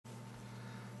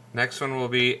Next one will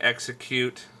be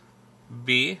execute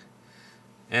B.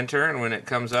 Enter, and when it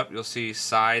comes up, you'll see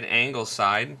side angle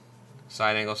side.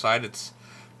 Side angle side. It's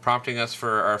prompting us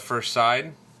for our first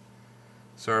side.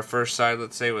 So our first side,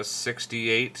 let's say, was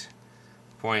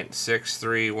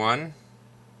 68.631.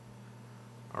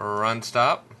 Run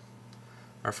stop.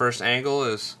 Our first angle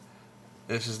is,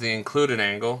 this is the included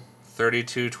angle,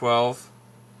 3212.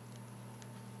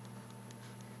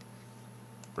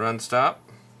 Run stop.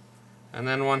 And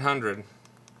then 100.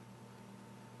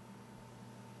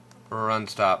 Run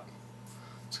stop.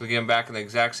 So we get them back in the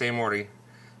exact same order.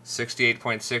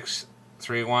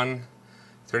 68.631,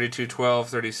 3212,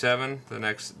 37, the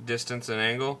next distance and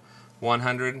angle,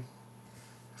 100,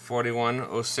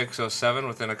 41.0607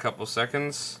 within a couple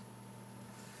seconds,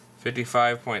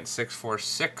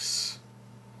 55.646,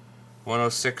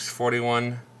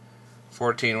 106.41,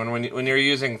 14. When you're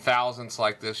using thousandths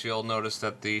like this, you'll notice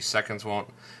that the seconds won't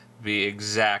be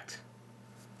exact.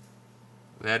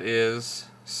 That is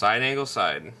side angle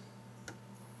side.